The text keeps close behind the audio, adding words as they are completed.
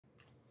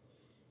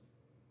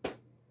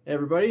Hey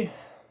everybody,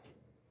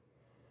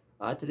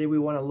 today we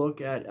want to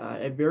look at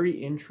a very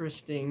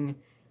interesting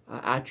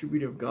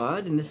attribute of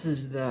God, and this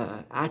is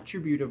the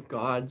attribute of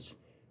God's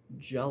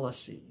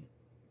jealousy.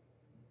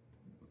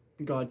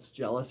 God's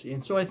jealousy.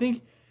 And so I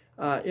think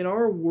in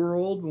our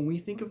world, when we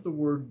think of the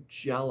word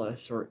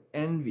jealous or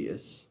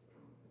envious,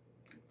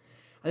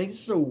 I think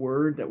this is a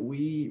word that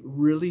we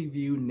really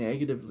view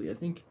negatively. I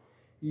think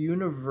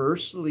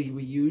universally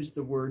we use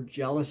the word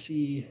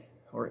jealousy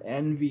or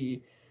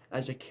envy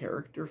as a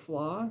character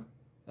flaw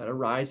that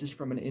arises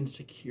from an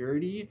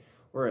insecurity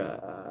or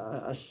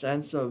a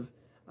sense of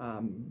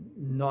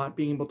not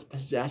being able to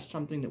possess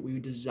something that we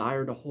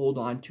desire to hold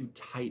on to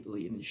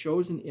tightly. And it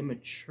shows an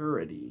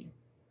immaturity.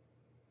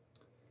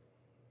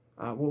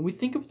 When we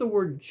think of the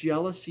word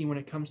jealousy when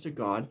it comes to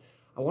God,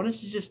 I want us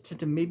to just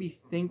to maybe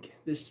think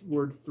this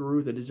word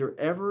through, that is there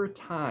ever a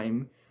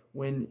time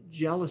when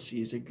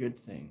jealousy is a good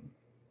thing?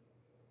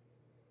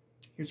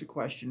 Here's a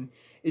question.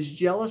 Is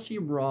jealousy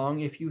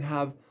wrong if you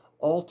have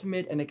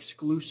ultimate and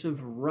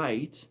exclusive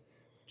right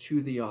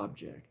to the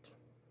object?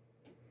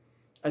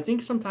 I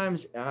think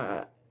sometimes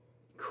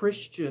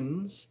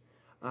Christians,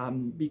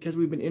 because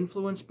we've been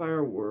influenced by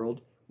our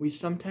world, we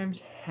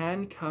sometimes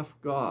handcuff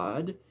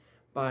God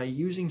by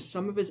using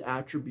some of his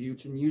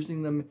attributes and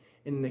using them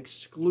in an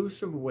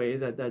exclusive way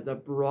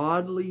that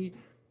broadly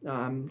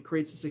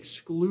creates this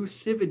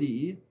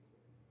exclusivity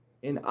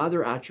in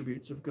other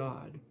attributes of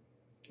God.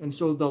 And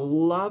so the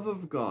love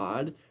of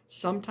God,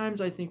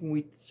 sometimes I think when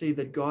we say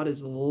that God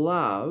is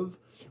love,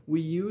 we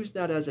use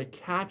that as a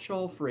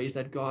catch-all phrase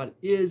that God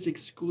is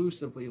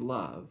exclusively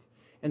love.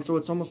 And so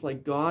it's almost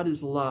like God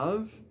is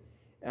love,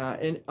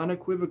 and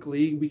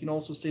unequivocally we can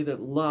also say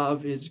that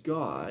love is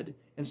God.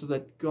 And so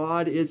that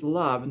God is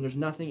love, and there's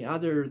nothing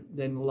other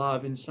than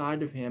love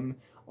inside of him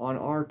on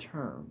our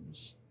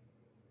terms.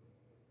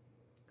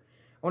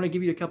 I want to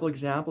give you a couple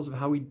examples of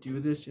how we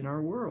do this in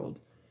our world.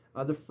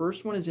 The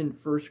first one is in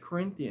 1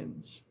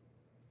 Corinthians.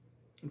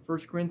 In 1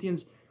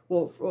 Corinthians,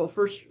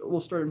 first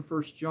we'll start in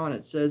 1 John.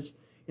 It says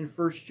in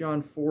 1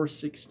 John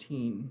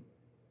 4:16,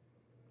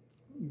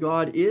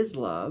 God is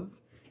love,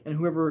 and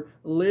whoever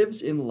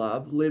lives in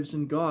love lives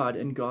in God,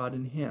 and God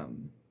in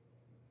him.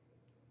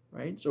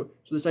 Right? So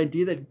this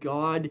idea that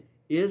God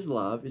is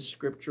love is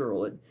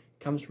scriptural. It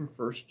comes from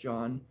 1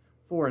 John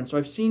 4. And so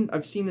I've seen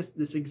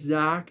this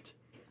exact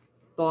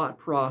thought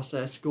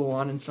process go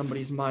on in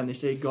somebody's mind. They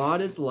say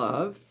God is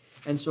love,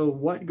 and so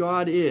what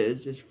God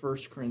is 1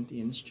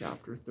 Corinthians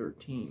chapter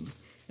 13.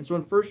 And so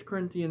in 1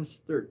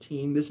 Corinthians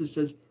 13, this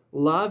says,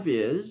 love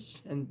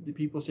is, and the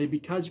people say,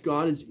 because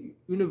God is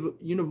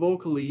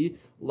univocally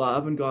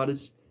love, and God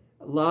is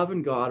love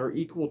and God are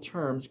equal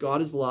terms.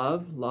 God is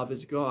love, love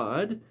is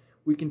God.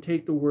 We can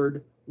take the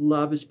word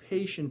love is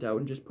patient out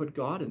and just put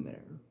God in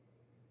there.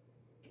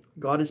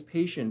 God is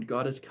patient,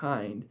 God is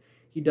kind.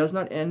 He does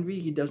not envy,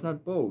 he does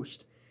not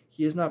boast.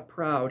 He is not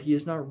proud, he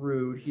is not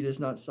rude, he is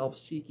not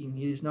self-seeking,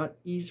 he is not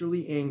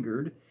easily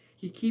angered.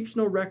 He keeps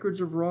no records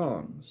of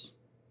wrongs.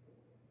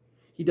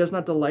 He does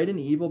not delight in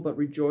evil, but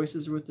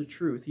rejoices with the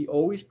truth. He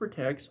always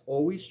protects,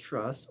 always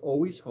trusts,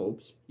 always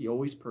hopes, he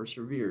always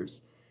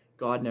perseveres.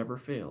 God never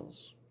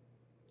fails.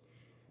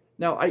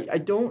 Now, I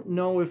don't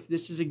know if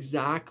this is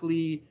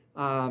exactly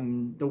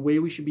the way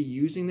we should be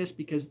using this,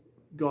 because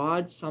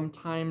God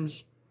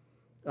sometimes,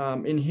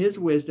 in his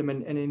wisdom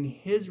and in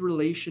his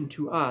relation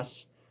to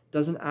us,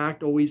 doesn't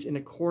act always in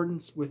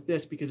accordance with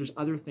this because there's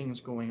other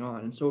things going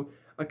on. And so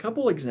a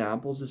couple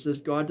examples, it says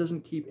God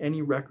doesn't keep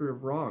any record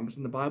of wrongs,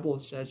 and the Bible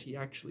says he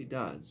actually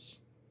does.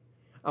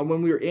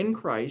 When we are in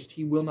Christ,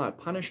 he will not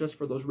punish us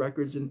for those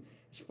records, and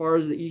as far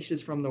as the east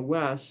is from the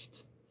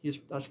west,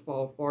 thus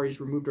far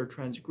he's removed our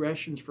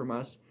transgressions from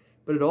us.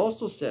 But it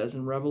also says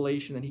in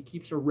Revelation that he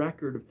keeps a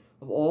record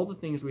of all the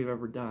things we've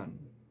ever done.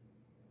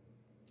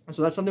 And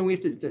so that's something we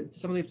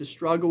have to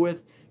struggle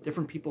with.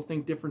 Different people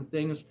think different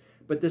things.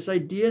 But this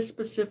idea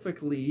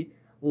specifically,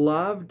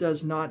 love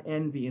does not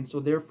envy, and so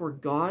therefore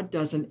God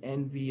doesn't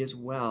envy as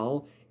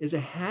well, is a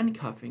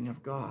handcuffing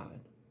of God.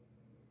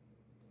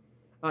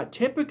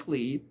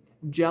 Typically,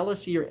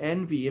 jealousy or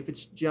envy, if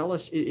it's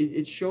jealous,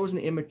 it shows an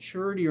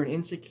immaturity or an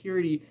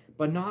insecurity,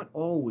 but not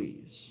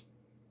always.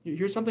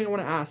 Here's something I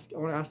want to ask. I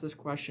want to ask this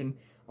question.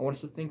 I want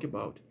us to think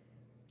about.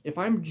 If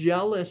I'm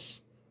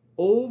jealous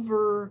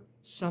over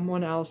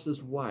someone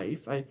else's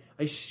wife, I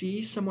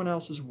see someone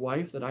else's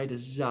wife that I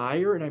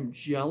desire, and I'm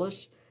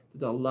jealous of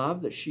the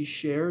love that she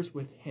shares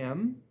with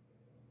him,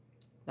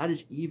 that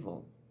is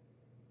evil.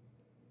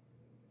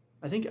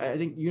 I think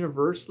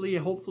universally,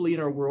 hopefully in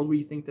our world,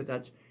 we think that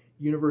that's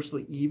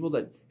universally evil,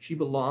 that she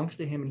belongs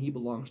to him and he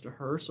belongs to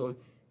her, so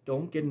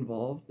don't get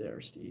involved there,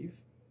 Steve.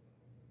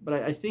 But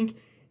I think,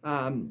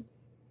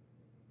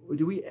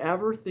 do we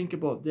ever think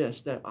about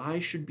this, that I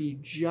should be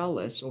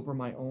jealous over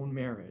my own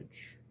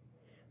marriage?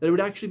 That it would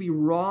actually be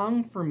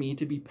wrong for me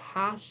to be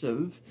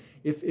passive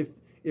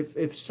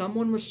if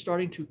someone was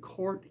starting to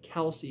court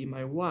Kelsey,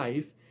 my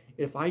wife,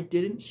 if I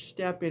didn't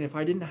step in, if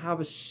I didn't have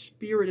a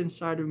spirit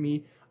inside of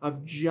me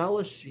of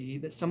jealousy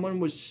that someone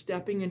was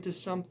stepping into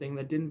something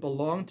that didn't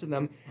belong to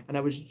them, and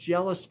I was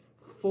jealous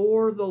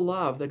for the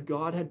love that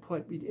God had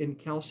put in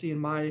Kelsey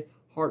and my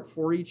heart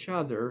for each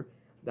other,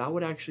 that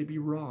would actually be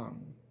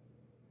wrong.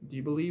 Do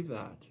you believe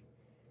that?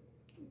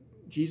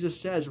 Jesus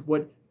says,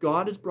 what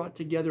God has brought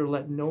together,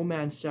 let no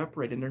man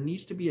separate. And there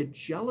needs to be a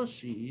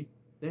jealousy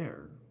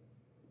there.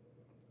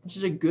 This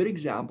is a good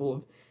example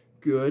of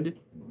good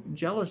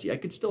jealousy. I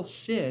could still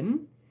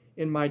sin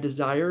in my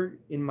desire,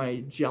 in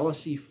my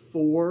jealousy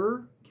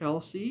for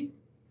Kelsey.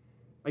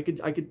 I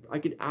could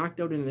act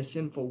out in a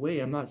sinful way.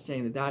 I'm not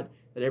saying that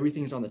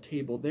everything's on the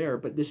table there,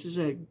 but this is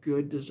a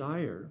good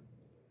desire.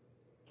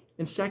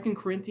 In 2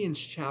 Corinthians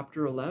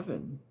chapter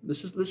 11,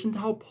 listen to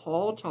how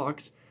Paul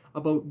talks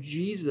about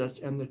Jesus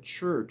and the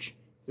church,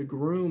 the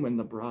groom and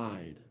the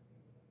bride.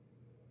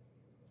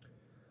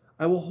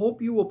 I will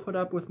hope you will put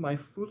up with my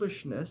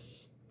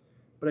foolishness,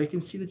 but I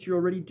can see that you're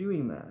already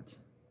doing that.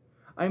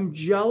 I'm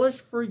jealous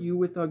for you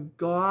with a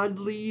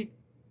godly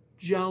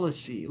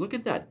jealousy. Look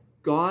at that,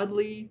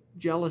 godly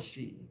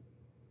jealousy.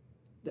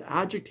 The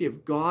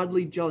adjective,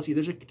 godly jealousy.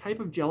 There's a type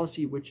of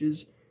jealousy which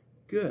is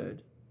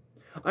good.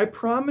 I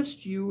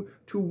promised you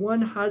to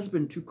one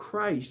husband, to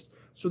Christ,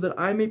 so that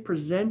I may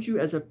present you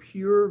as a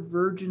pure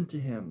virgin to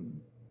him.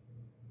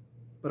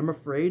 But I'm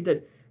afraid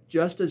that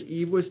just as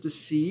Eve was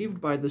deceived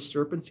by the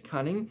serpent's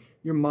cunning,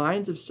 your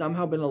minds have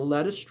somehow been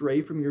led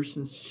astray from your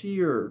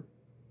sincere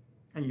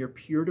and your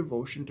pure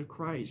devotion to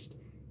Christ.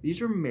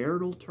 These are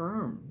marital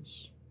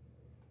terms.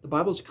 The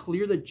Bible is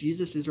clear that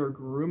Jesus is our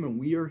groom and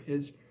we are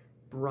his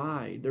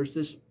bride. There's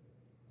this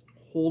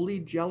holy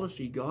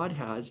jealousy God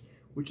has,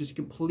 which is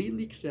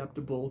completely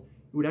acceptable.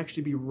 It would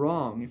actually be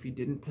wrong if he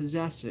didn't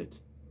possess it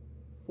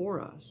for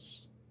us.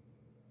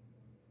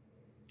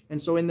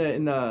 And so in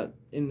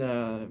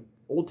the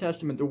Old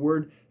Testament, the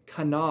word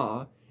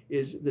kana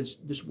is this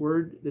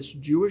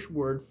Jewish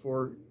word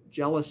for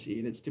jealousy,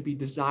 and it's to be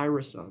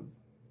desirous of,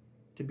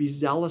 to be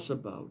zealous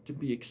about, to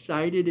be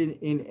excited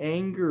in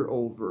anger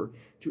over,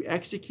 to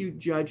execute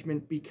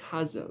judgment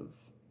because of.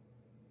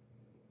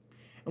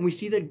 And we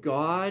see that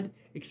God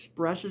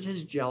expresses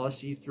his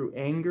jealousy through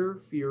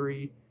anger,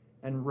 fury,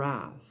 and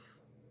wrath.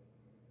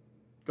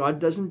 God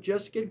doesn't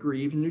just get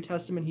grieved. In the New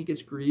Testament, he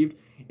gets grieved.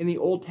 In the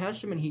Old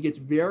Testament, he gets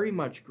very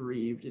much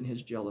grieved in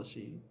his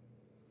jealousy.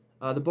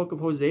 The book of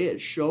Hosea, it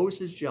shows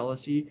his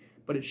jealousy,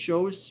 but it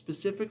shows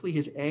specifically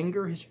his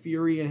anger, his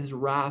fury, and his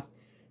wrath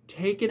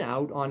taken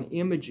out on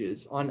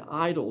images, on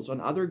idols, on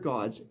other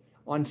gods,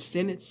 on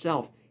sin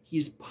itself.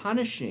 He's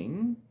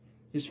punishing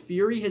his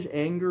fury, his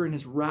anger, and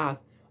his wrath.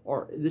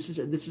 This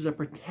is a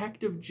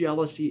protective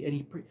jealousy, and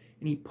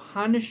he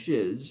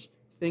punishes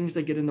things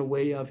that get in the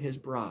way of his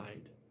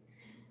bride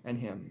and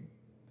him.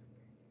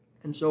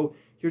 And so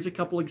here's a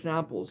couple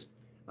examples.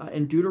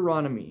 In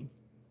Deuteronomy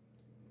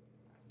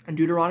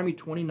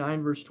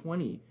 29, verse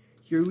 20,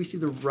 here we see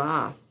the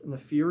wrath and the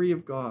fury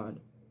of God.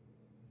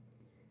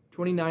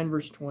 29,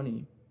 verse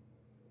 20.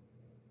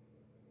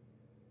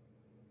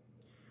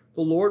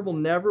 The Lord will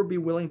never be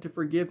willing to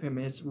forgive him.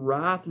 His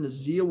wrath and his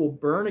zeal will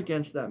burn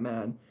against that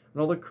man,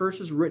 and all the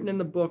curses written in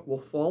the book will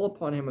fall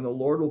upon him, and the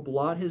Lord will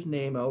blot his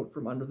name out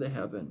from under the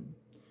heaven.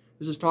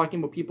 This is talking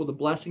about people, the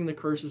blessing and the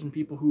curses, and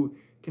people who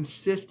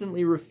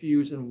consistently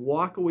refuse and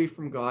walk away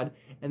from God,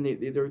 and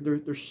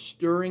they're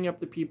stirring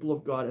up the people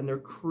of God, and they're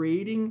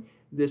creating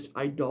this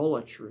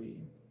idolatry.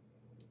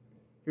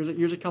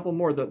 Here's a couple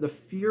more. The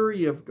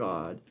fury of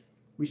God.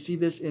 We see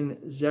this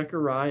in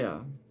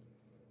Zechariah.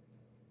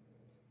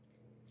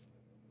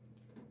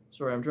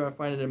 Sorry, I'm trying to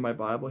find it in my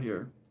Bible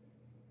here.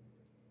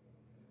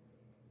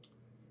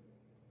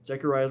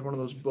 Zechariah is one of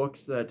those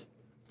books that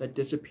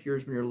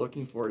disappears when you're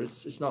looking for it.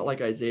 It's not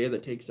like Isaiah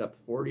that takes up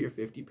 40 or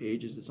 50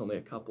 pages. It's only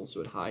a couple, so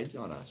it hides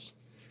on us.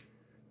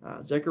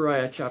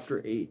 Zechariah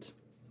chapter 8,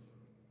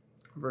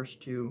 verse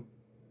 2.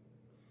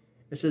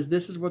 It says,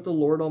 "This is what the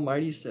Lord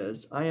Almighty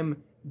says. I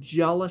am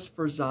jealous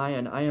for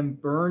Zion. I am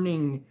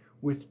burning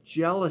with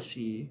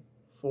jealousy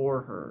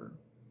for her."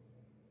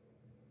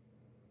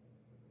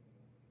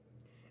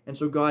 And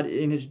so God,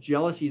 in his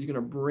jealousy, is going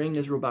to bring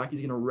Israel back. He's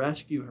going to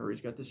rescue her.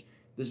 He's got this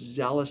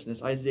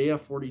zealousness. Isaiah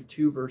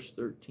 42, verse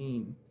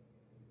 13.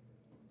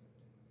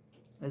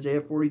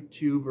 Isaiah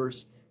 42,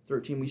 verse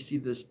 13, we see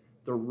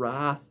the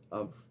wrath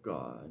of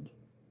God.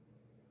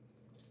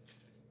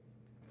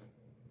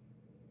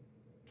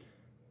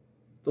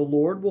 The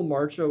Lord will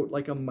march out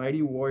like a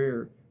mighty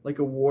warrior. Like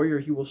a warrior,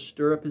 he will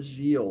stir up his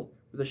zeal.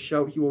 With a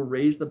shout, he will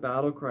raise the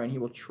battle cry, and he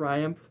will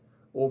triumph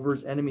over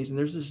his enemies. And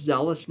there's this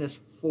zealousness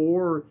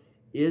for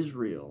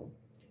Israel.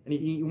 And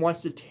he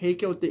wants to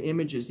take out the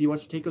images. He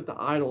wants to take out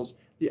the idols,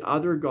 the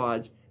other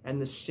gods,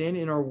 and the sin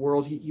in our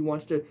world. He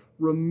wants to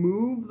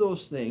remove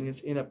those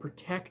things in a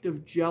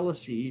protective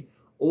jealousy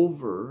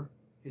over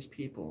his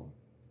people.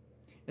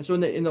 And so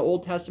in the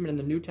Old Testament and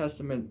the New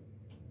Testament,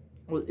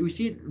 we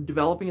see it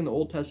developing in the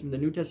Old Testament. The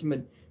New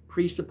Testament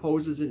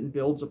presupposes it and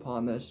builds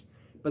upon this,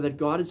 but that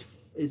God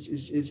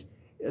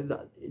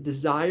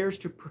desires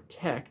to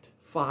protect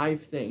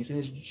 5 things, and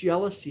his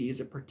jealousy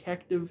is a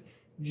protective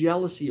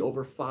jealousy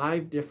over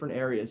 5 different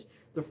areas.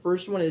 The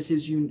first one is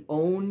his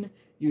own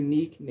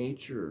unique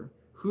nature,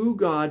 who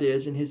God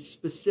is and his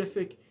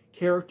specific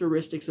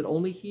characteristics that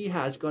only he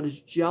has. God is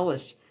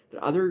jealous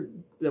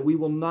that we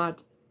will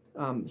not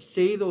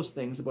say those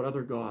things about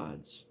other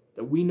gods,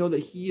 that we know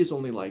that he is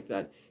only like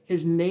that.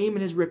 His name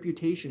and his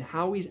reputation,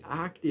 how he's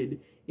acted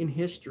in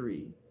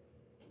history.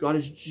 God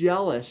is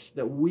jealous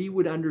that we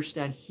would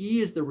understand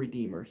he is the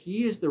Redeemer,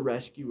 he is the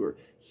rescuer,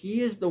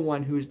 he is the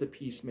one who is the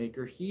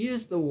peacemaker, he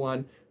is the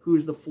one who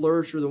is the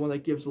flourisher, the one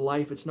that gives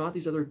life. It's not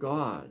these other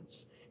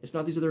gods. It's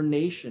not these other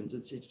nations.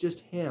 It's just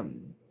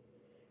him.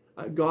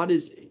 God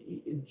is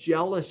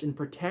jealous in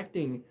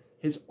protecting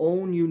his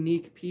own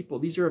unique people.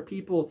 These are a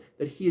people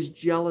that he is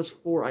jealous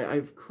for.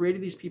 I've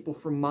created these people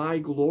for my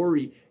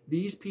glory.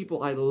 These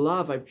people I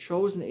love. I've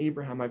chosen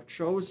Abraham. I've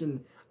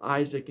chosen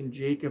Isaac and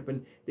Jacob,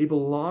 and they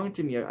belong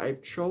to me.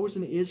 I've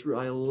chosen Israel.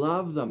 I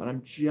love them, and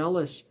I'm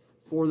jealous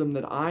for them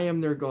that I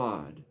am their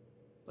God.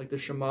 Like the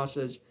Shema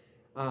says,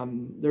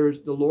 there's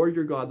the Lord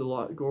your God. The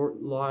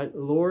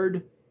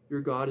Lord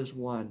your God is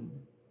one.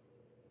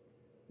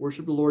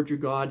 Worship the Lord your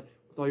God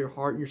with all your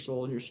heart and your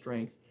soul and your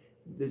strength.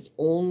 There's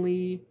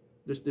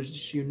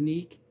this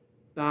unique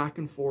back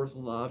and forth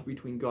love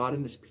between God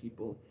and his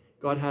people.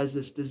 God has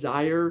this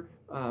desire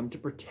to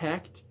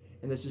protect,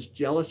 and this is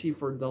jealousy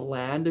for the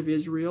land of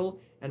Israel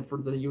and for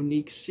the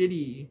unique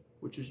city,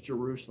 which is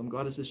Jerusalem.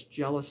 God has this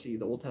jealousy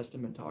the Old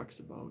Testament talks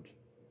about.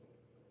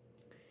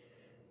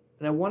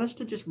 And I want us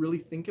to just really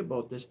think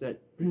about this, that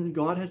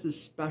God has this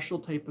special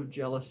type of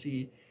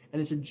jealousy,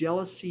 and it's a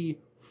jealousy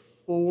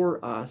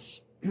for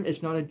us.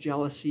 It's not a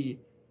jealousy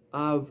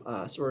of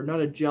us, or not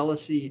a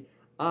jealousy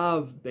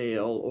of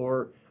Baal,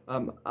 or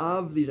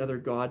of these other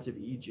gods of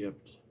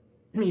Egypt.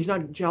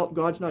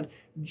 God's not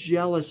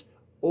jealous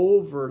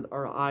over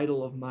our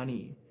idol of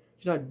money.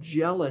 He's not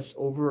jealous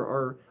over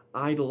our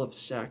idol of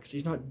sex.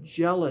 He's not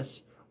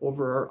jealous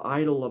over our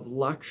idol of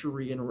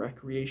luxury and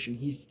recreation.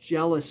 He's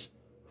jealous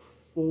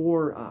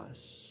for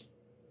us.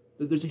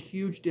 There's a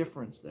huge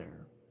difference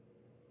there.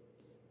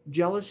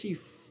 Jealousy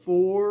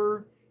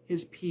for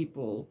his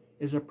people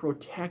is a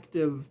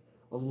protective,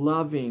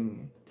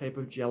 loving type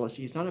of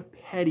jealousy. It's not a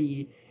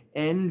petty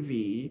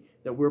envy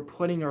that we're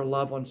putting our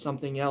love on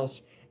something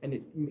else and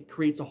it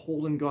creates a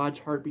hole in God's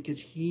heart because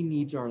he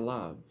needs our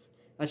love.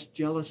 That's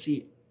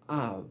jealousy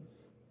of.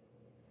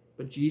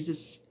 But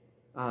Jesus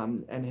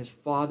and his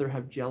Father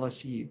have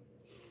jealousy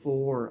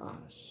for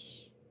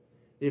us.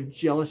 They have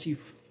jealousy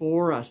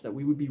for us, that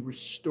we would be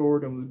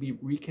restored and we would be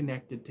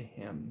reconnected to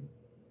him.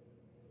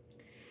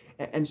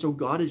 And so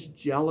God is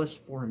jealous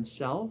for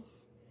himself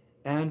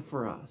and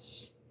for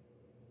us.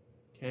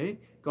 Okay?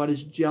 God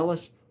is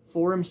jealous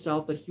for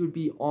himself that he would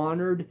be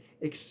honored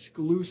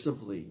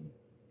exclusively.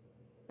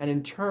 And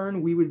in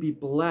turn, we would be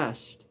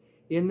blessed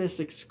in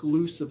this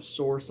exclusive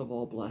source of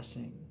all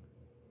blessing.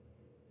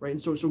 Right?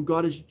 And so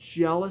God is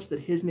jealous that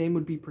his name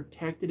would be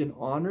protected and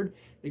honored,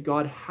 that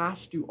God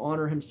has to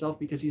honor himself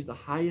because he's the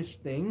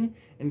highest thing,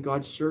 and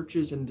God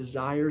searches and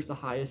desires the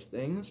highest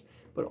things,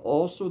 but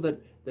also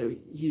that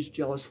he's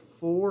jealous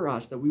for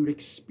us, that we would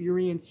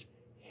experience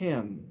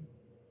him,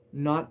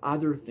 not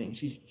other things.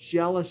 He's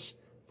jealous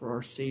for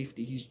our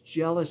safety. He's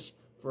jealous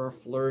for our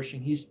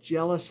flourishing. He's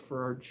jealous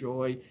for our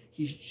joy.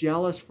 He's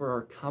jealous for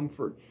our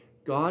comfort.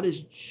 God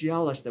is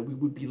jealous that we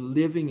would be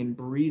living and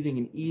breathing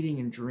and eating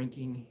and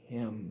drinking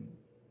him.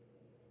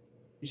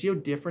 You see how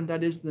different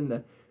that is than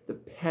the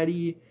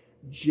petty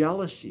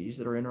jealousies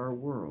that are in our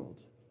world.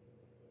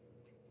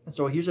 And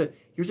so here's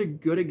a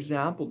good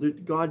example.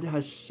 God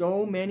has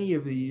so many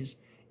of these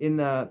in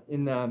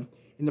the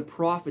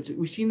prophets.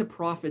 We see in the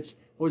prophets,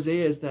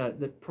 Hosea is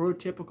the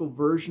prototypical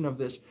version of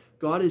this.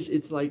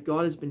 It's like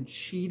God has been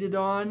cheated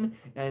on,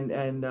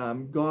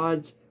 and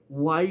God's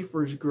wife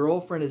or his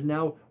girlfriend is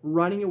now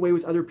running away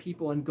with other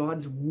people, and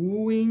God's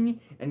wooing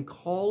and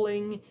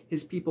calling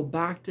his people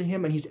back to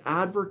him, and he's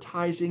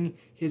advertising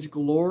his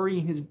glory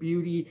and his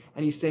beauty,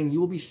 and he's saying,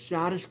 you will be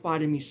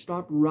satisfied in me.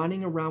 Stop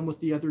running around with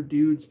the other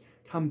dudes.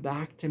 Come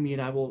back to me,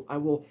 and I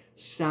will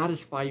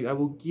satisfy you. I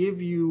will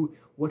give you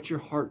what your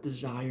heart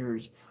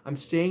desires. I'm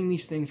saying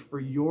these things for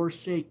your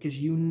sake because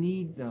you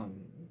need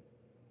them.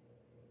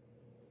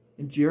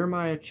 In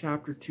Jeremiah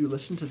chapter 2,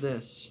 listen to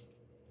this.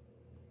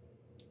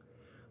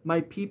 My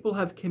people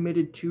have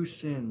committed two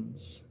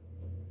sins.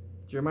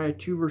 Jeremiah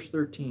 2 verse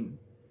 13.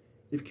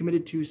 They've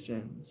committed two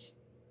sins.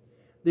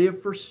 They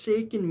have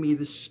forsaken me,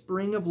 the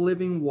spring of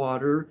living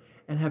water,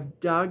 and have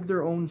dug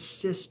their own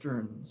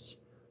cisterns,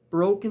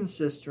 broken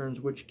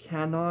cisterns which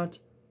cannot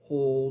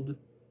hold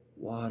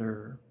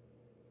water.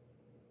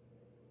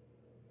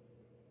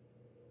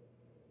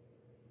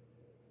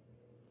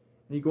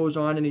 And he goes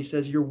on and he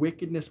says, your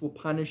wickedness will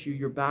punish you,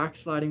 your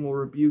backsliding will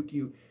rebuke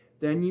you.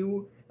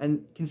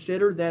 And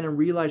consider then and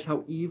realize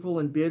how evil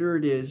and bitter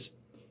it is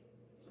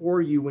for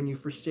you when you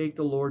forsake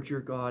the Lord your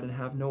God and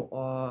have no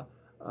awe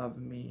of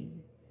me.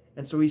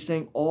 And so he's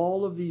saying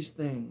all of these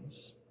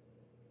things,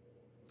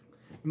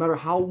 no matter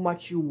how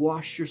much you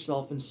wash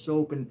yourself in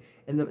soap and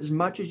as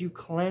much as you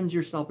cleanse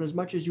yourself and as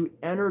much as you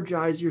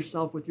energize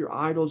yourself with your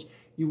idols,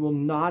 you will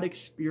not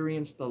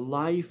experience the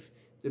life,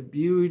 the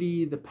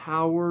beauty, the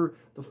power,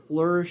 the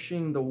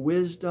flourishing, the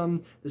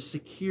wisdom, the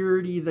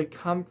security, the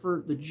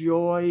comfort, the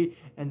joy,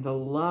 and the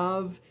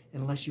love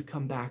unless you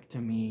come back to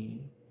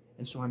me.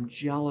 And so I'm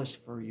jealous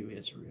for you,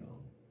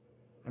 Israel.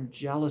 I'm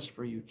jealous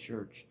for you,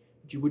 church,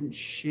 that you wouldn't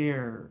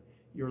share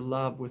your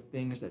love with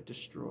things that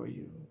destroy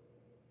you.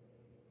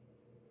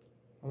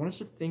 I want us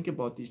to think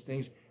about these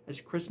things as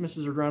Christmas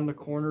is around the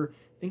corner.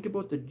 Think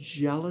about the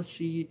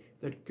jealousy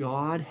that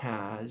God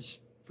has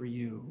for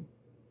you.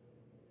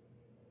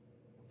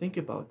 Think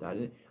about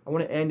that. I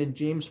want to end in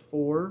James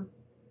 4.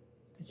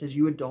 It says,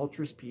 you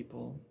adulterous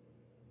people,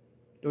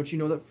 don't you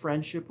know that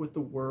friendship with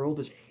the world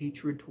is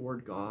hatred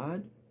toward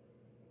God?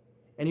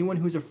 Anyone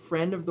who's a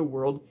friend of the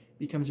world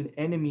becomes an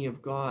enemy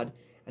of God.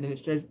 And then it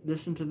says,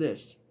 listen to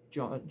this,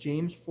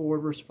 James 4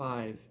 verse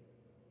 5.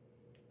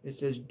 It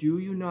says, do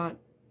you not,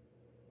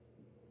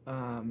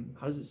 how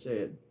does it say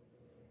it?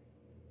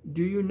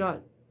 Do you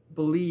not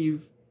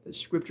believe that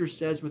Scripture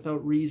says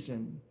without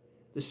reason,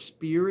 the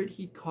Spirit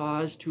he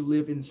caused to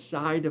live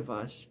inside of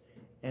us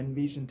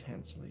envies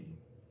intensely?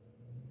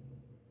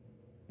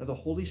 Now, the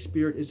Holy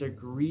Spirit is a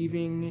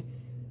grieving,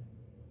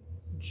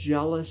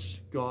 jealous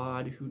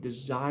God who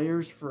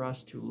desires for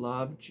us to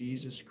love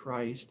Jesus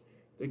Christ,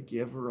 the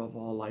giver of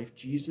all life.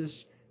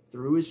 Jesus,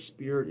 through his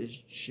Spirit,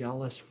 is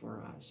jealous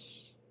for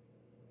us.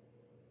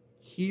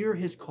 Hear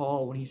his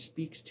call when he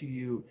speaks to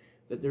you,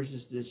 that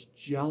there's this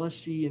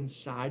jealousy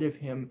inside of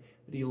him,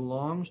 that he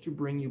longs to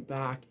bring you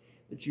back,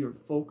 that your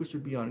focus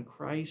would be on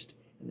Christ,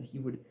 and that he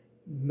would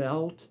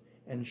melt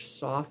and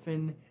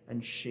soften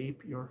and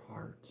shape your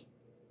heart.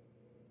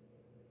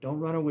 Don't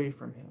run away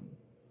from him.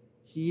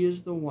 He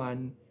is the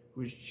one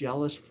who is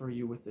jealous for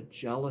you with a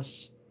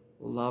jealous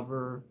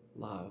lover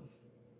love.